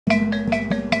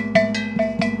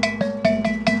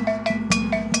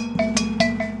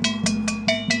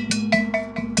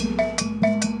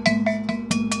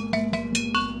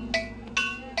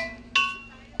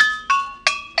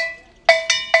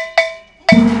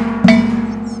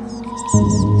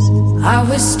I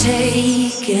was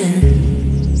taken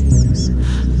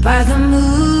by the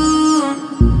moon,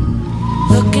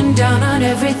 looking down on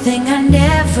everything I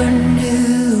never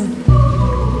knew.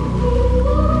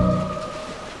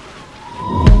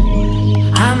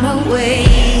 I'm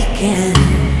awakened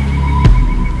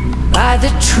by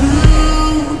the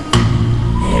truth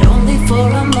that only for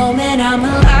a moment I'm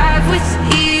alive with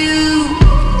you.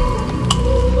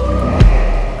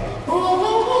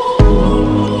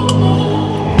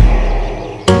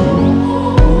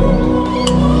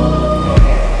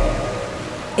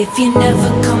 If you never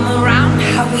come around,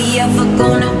 how we ever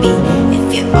gonna be?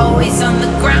 If you're always on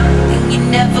the ground, then you're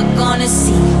never gonna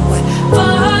see what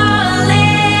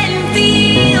falling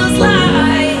feels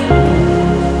like.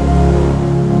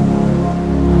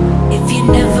 If you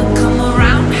never come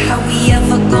around, how we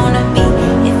ever gonna be?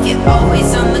 If you're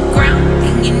always on the ground,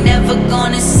 then you're never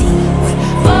gonna see what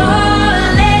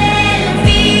falling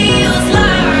feels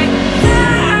like.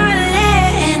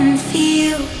 Falling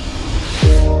feels.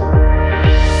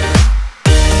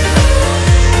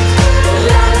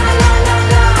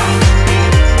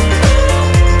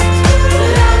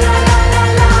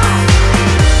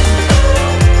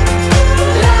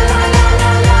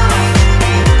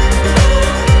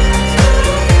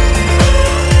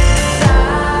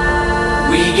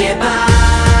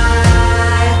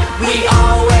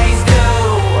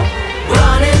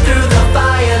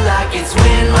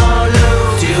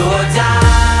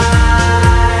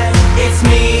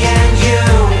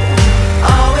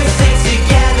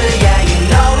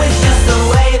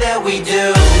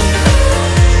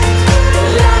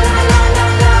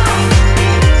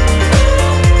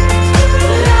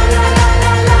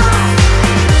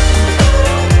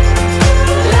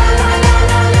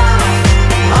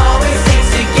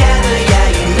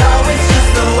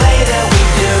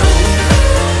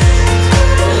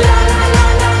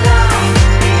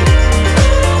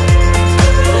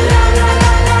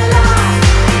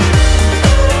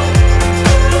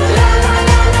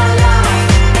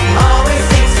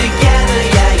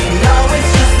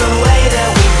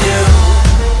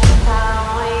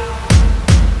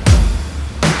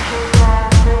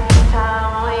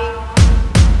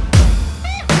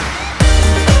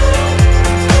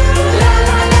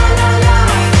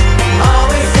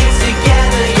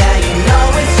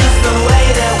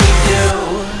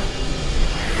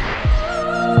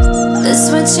 That's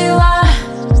what you are,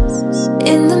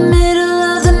 in the middle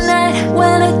of the night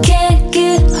when I can't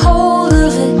get hold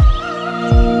of it.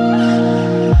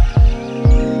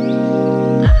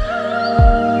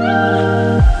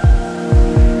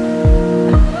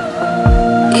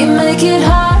 You make it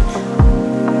hard,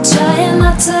 trying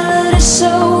not to let it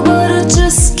show, but I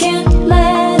just can't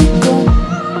let it go.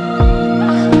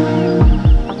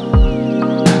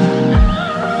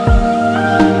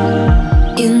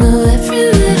 You know every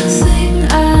little thing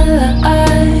I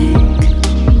like,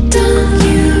 don't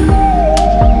you?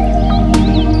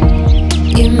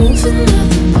 You're moving at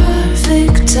the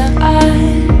perfect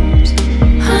times,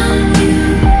 aren't you?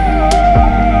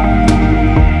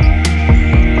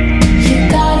 You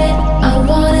got it, I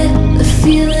want it, the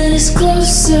feeling is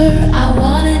closer. I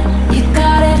want it, you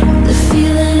got it, the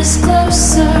feeling is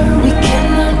closer. We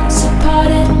cannot support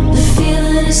it, the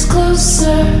feeling is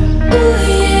closer. Ooh,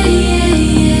 yeah, yeah,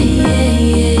 yeah,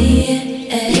 yeah,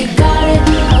 yeah. You got it,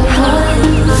 I want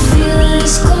it, the feeling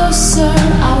is closer.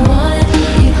 I want it,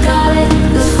 you got it,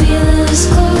 the feeling is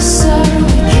closer.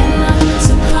 We cannot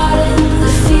support it,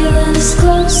 the feeling is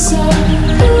closer.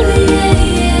 Ooh, yeah,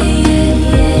 yeah, yeah,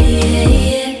 yeah,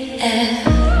 yeah.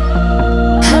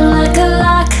 I'm like a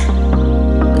lock,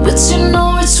 but you know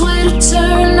which way to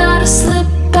turn, how to slip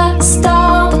past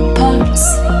all the parts.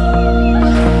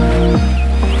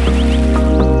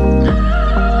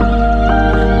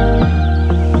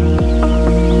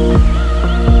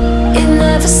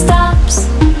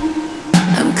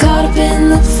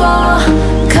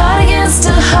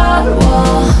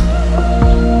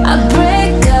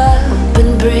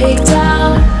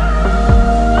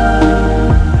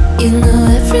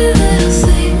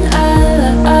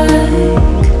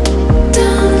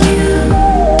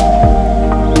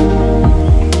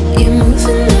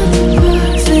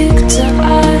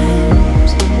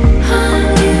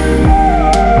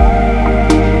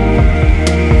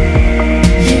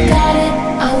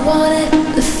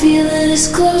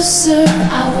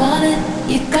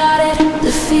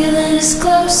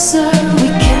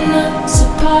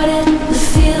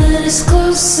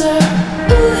 closer.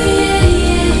 Ooh,